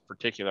this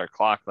particular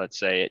clock, let's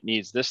say it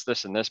needs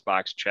this, and this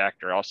box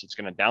checked, or else it's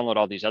going to download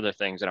all these other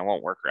things and it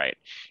won't work right.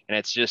 And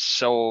it's just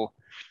so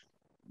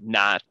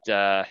not,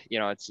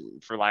 it's,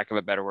 for lack of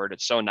a better word,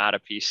 it's so not a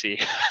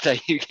PC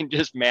that you can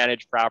just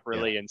manage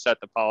properly and set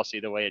the policy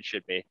the way it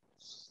should be.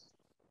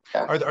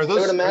 Yeah. I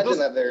would imagine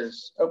that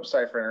there's,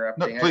 sorry for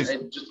interrupting. No, please. I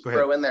just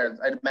throw in there,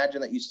 I'd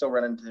imagine that you still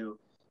run into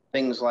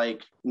things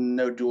like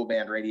no dual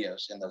band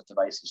radios in those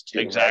devices too.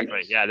 Exactly.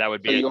 Right? Yeah, that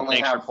would be. So you only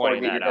thanks have for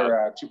pointing that out.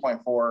 or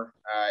 2.4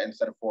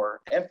 instead of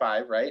 4 and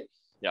 5, right?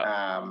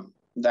 Yeah.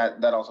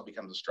 That also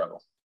becomes a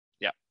struggle.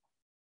 Yeah.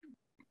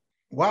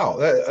 Wow,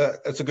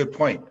 that's a good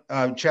point.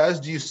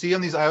 Chaz, do you see on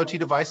these IoT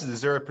devices,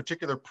 is there a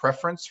particular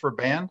preference for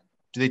band?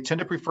 Do they tend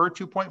to prefer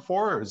 2.4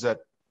 or is that,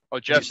 Oh,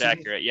 do you Jeff's see?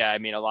 accurate. Yeah, I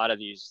mean, a lot of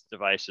these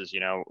devices,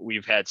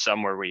 we've had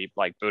some where we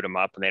like boot them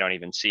up and they don't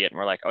even see it, and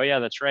we're like, oh yeah,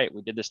 that's right,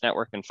 we did this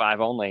network in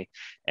 5 only,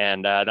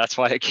 and that's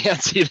why I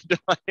can't see the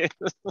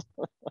device.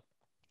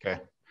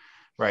 Okay,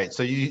 right.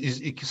 So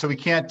so we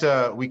can't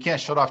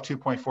shut off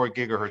 2.4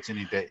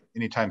 gigahertz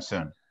anytime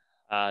soon.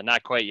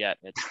 Not quite yet.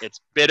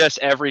 It's bit us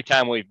every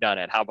time we've done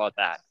it. How about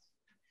that?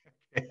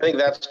 I think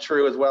that's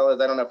true, as well as,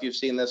 I don't know if you've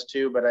seen this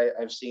too, but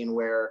I've seen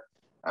where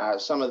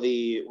some of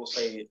the, we'll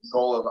say,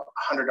 goal of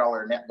 $100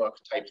 netbook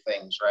type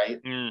things,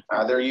 right?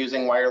 They're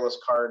using wireless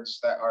cards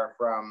that are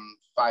from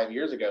 5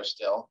 years ago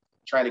still,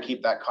 trying to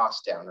keep that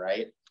cost down,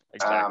 right?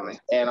 Exactly.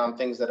 And on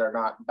things that are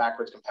not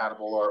backwards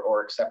compatible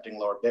or accepting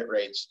lower bit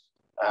rates,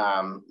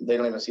 they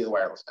don't even see the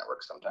wireless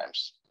network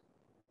sometimes.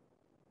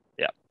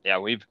 Yeah,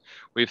 we've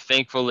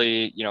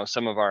thankfully,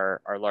 some of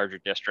our larger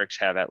districts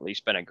have at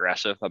least been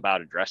aggressive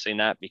about addressing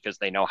that because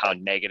they know how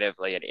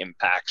negatively it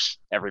impacts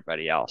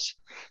everybody else.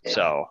 Yeah.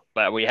 So,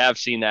 but we have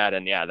seen that,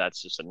 and yeah,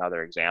 that's just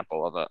another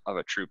example of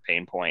a true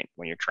pain point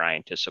when you're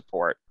trying to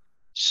support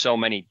so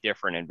many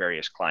different and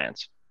various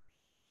clients.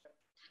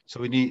 So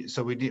we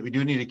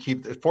do need to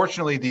keep,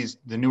 fortunately,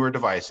 the newer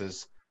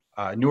devices,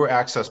 newer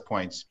access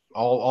points,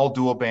 all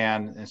dual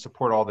band and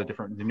support all the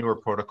newer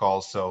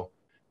protocols. So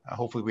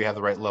hopefully we have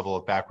the right level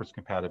of backwards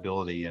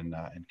compatibility and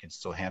can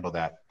still handle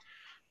that.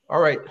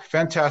 All right,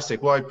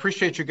 fantastic. Well, I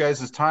appreciate you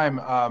guys'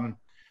 time.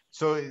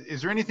 So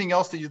is there anything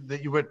else that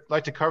you would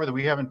like to cover that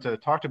we haven't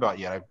talked about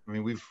yet? I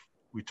mean, we've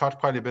talked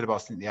quite a bit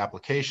about the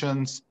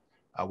applications,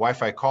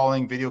 Wi-Fi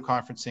calling, video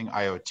conferencing,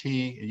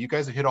 IoT, and you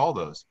guys have hit all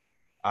those.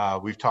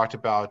 We've talked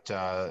about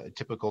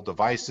typical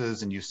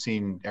devices, and you've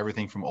seen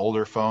everything from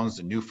older phones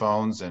to new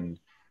phones and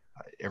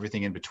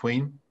everything in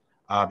between.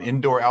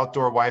 Indoor,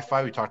 outdoor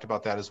Wi-Fi, we talked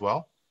about that as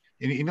well.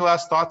 Any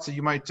last thoughts that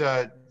you might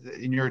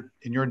in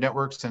your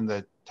networks and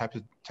the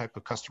type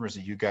of customers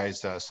that you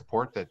guys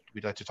support that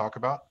we'd like to talk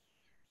about?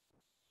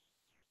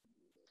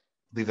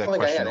 Leave that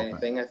question open.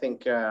 Anything. I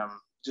think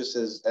just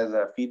as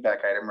a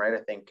feedback item, right?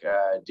 I think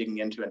digging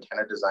into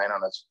antenna design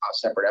on a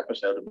separate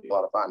episode would be a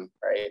lot of fun,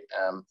 right?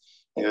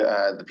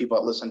 The people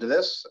that listen to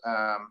this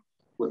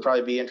would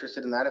probably be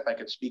interested in that if I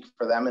could speak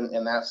for them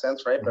in that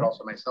sense, right? Mm-hmm. But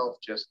also myself,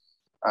 just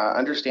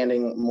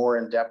understanding more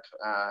in depth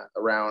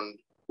around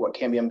what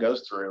Cambium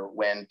goes through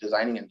when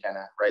designing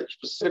antenna, right?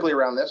 Specifically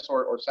around this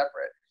or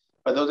separate.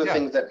 But those are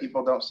things that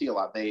people don't see a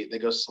lot. They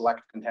go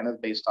select antennas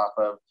based off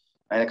of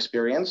an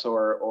experience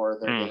or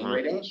their gain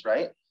ratings,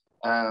 right?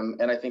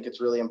 And I think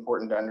it's really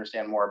important to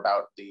understand more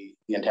about the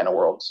antenna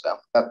world. So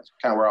that's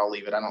kind of where I'll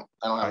leave it. I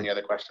don't have any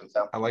other questions.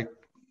 So I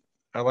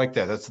like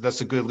that.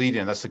 That's a good lead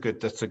in. That's a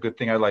good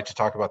thing. I'd like to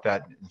talk about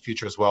that in the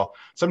future as well.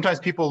 Sometimes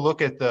people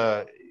look at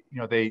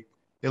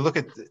they look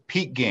at the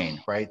peak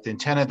gain, right? The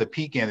antenna, the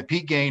peak gain. The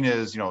peak gain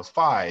is, it's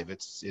 5,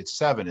 it's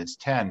 7, it's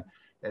 10.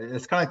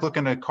 It's kind of like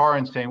looking at a car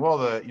and saying,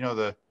 well,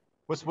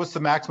 what's the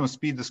maximum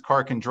speed this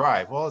car can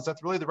drive? Well, is that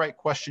really the right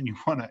question you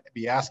want to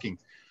be asking?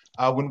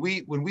 When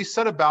we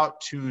set about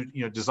to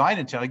design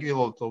antenna, I'll give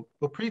you a little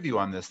preview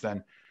on this.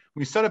 Then,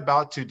 when we set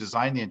about to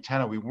design the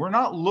antenna, we were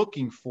not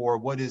looking for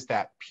what is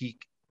that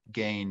peak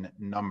gain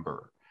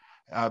number.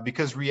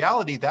 Because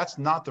reality, that's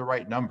not the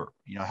right number.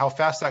 How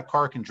fast that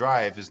car can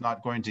drive is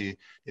not going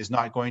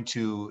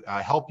to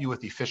help you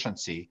with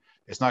efficiency.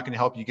 It's not going to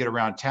help you get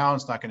around town.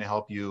 It's not going to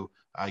help you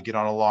get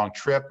on a long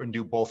trip and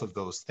do both of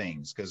those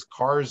things. Because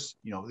cars,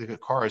 look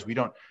at cars. We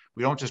don't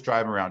just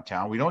drive them around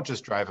town. We don't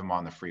just drive them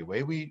on the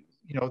freeway.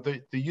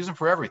 They use them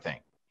for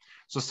everything.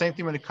 So same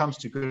thing when it comes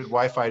to good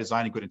Wi-Fi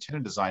design and good antenna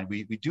design.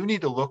 We do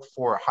need to look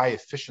for a high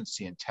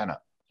efficiency antenna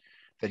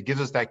that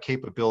gives us that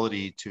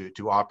capability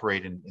to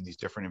operate in these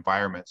different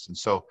environments. And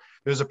so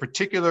there's a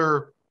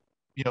particular,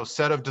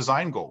 set of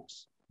design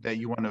goals that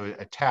you want to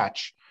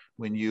attach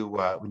when you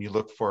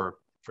look for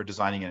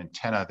designing an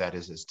antenna that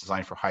is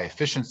designed for high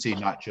efficiency,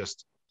 not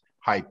just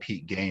high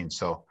peak gain.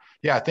 So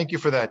yeah, thank you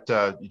for that,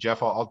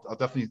 Geoff. I'll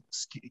definitely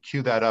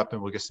queue that up,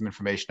 and we'll get some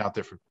information out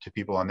there to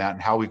people on that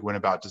and how we went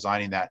about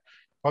designing that.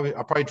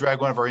 I'll probably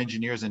drag one of our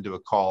engineers into a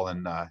call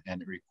and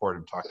record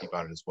him talking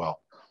about it as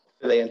well.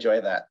 They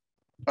enjoy that.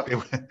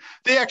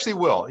 They actually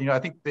will. I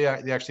think they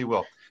actually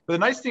will. But the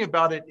nice thing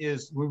about it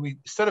is when we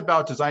set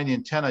about designing the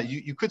antenna,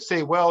 you could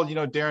say, well,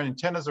 Darren,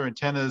 antennas are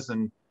antennas,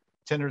 and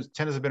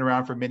antennas have been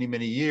around for many,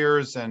 many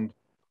years. And,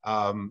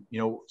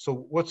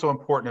 so what's so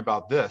important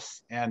about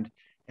this? And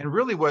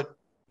really what,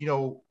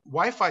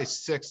 Wi-Fi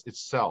 6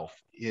 itself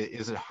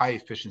is a high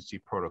efficiency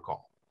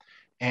protocol.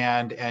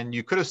 And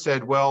you could have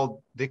said,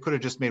 well, they could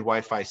have just made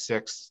Wi-Fi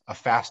 6 a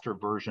faster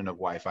version of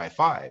Wi-Fi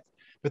 5,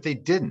 but they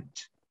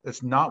didn't.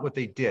 That's not what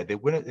they did.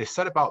 They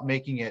set about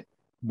making it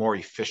more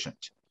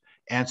efficient.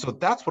 And so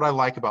that's what I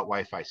like about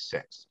Wi-Fi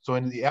 6. So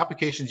in the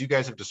applications you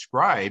guys have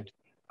described,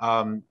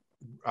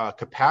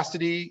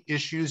 capacity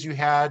issues you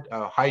had,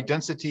 high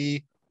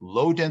density,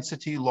 low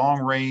density,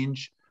 long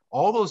range,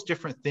 all those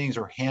different things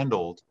are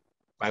handled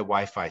by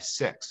Wi-Fi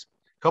 6.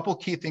 couple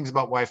key things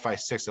about Wi-Fi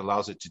 6 that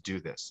allows it to do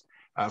this.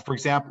 For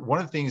example, one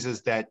of the things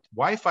is that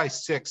Wi-Fi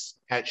 6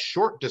 at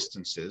short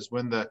distances,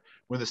 when the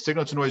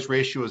signal to noise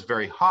ratio is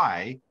very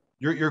high,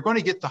 you're going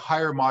to get the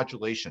higher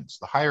modulations,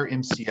 the higher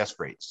MCS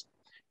rates.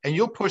 And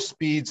you'll push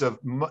speeds of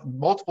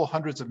multiple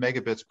hundreds of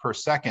megabits per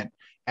second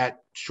at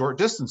short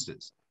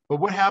distances. But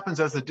what happens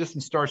as the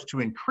distance starts to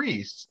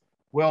increase?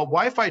 Well,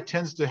 Wi-Fi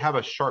tends to have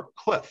a sharp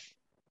cliff,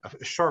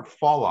 a sharp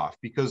fall off,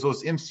 because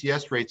those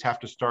MCS rates have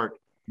to start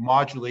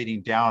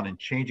modulating down and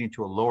changing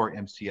to a lower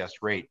MCS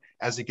rate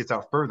as it gets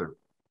out further.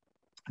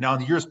 Now, in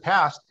the years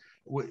past,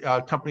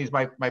 companies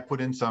might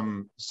put in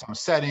some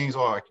settings.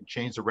 Oh, I can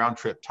change the round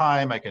trip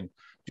time. I can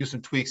do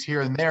some tweaks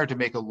here and there to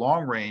make a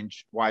long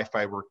range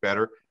Wi-Fi work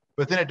better.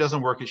 But then it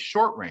doesn't work at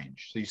short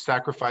range. So you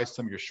sacrifice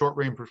some of your short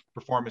range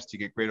performance to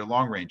get greater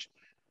long range.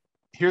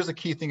 Here's the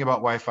key thing about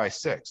Wi-Fi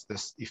 6,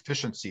 this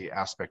efficiency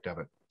aspect of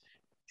it.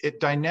 It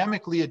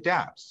dynamically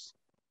adapts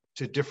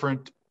to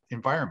different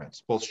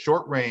environments, both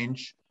short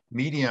range,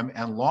 medium,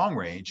 and long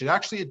range. It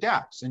actually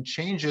adapts and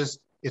changes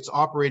its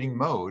operating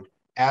mode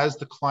as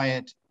the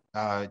client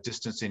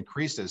distance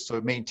increases. So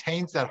it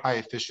maintains that high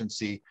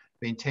efficiency,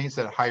 maintains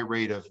that high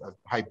rate of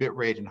high bit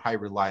rate and high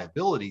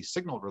reliability,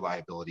 signal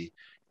reliability,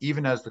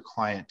 even as the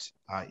client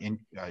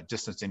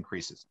distance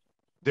increases.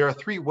 There are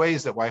three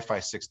ways that Wi-Fi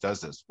 6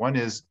 does this. One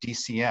is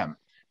DCM,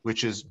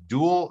 which is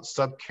dual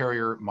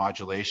subcarrier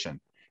modulation.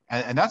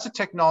 And that's a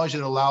technology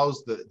that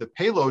allows the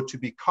payload to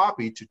be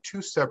copied to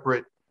two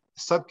separate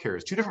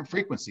subcarriers, two different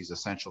frequencies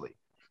essentially,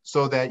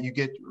 so that you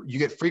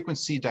get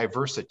frequency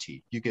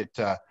diversity, you get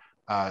a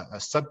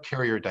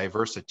subcarrier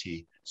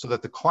diversity, so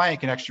that the client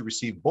can actually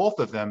receive both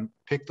of them,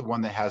 pick the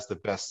one that has the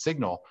best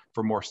signal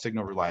for more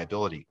signal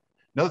reliability.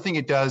 Another thing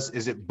it does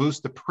is it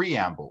boosts the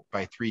preamble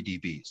by 3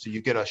 dB. So you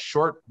get a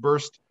short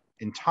burst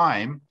in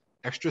time,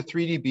 extra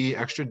 3 dB,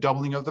 extra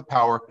doubling of the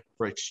power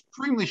for an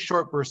extremely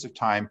short burst of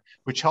time,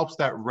 which helps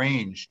that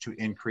range to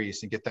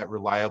increase and get that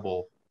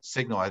reliable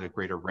signal at a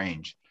greater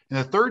range. And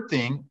the third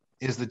thing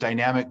is the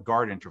dynamic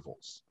guard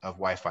intervals of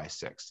Wi-Fi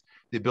 6,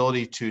 the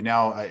ability to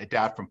now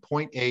adapt from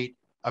 0.8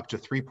 up to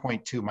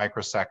 3.2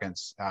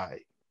 microseconds,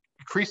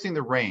 increasing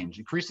the range,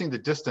 increasing the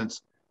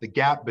distance, the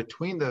gap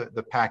between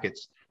the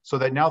packets, so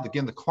that now,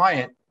 again, the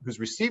client who's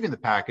receiving the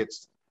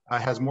packets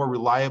has more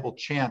reliable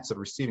chance of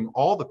receiving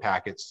all the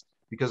packets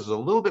because there's a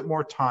little bit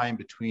more time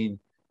between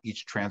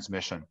each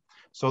transmission.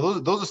 So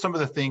those are some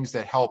of the things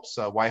that helps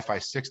Wi-Fi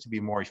 6 to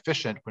be more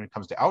efficient when it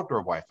comes to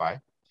outdoor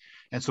Wi-Fi.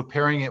 And so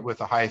pairing it with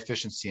a high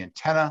efficiency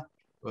antenna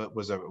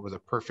was a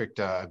perfect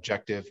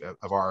objective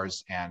of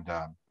ours, and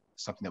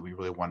something that we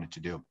really wanted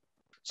to do.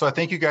 So I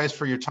thank you guys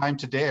for your time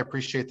today. I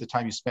appreciate the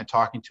time you spent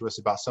talking to us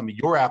about some of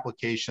your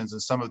applications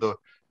and some of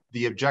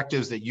the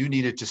objectives that you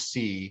needed to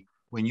see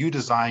when you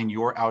design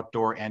your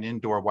outdoor and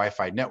indoor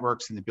Wi-Fi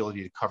networks, and the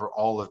ability to cover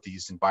all of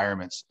these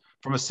environments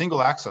from a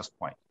single access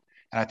point.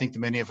 And I think that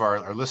many of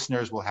our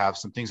listeners will have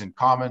some things in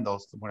common. They'll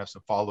want to have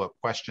some follow-up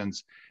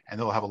questions, and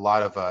they'll have a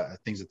lot of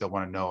things that they'll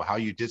want to know how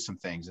you did some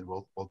things, and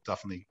we'll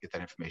definitely get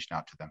that information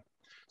out to them.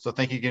 So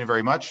thank you again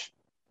very much,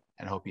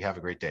 and I hope you have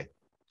a great day.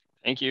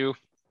 Thank you.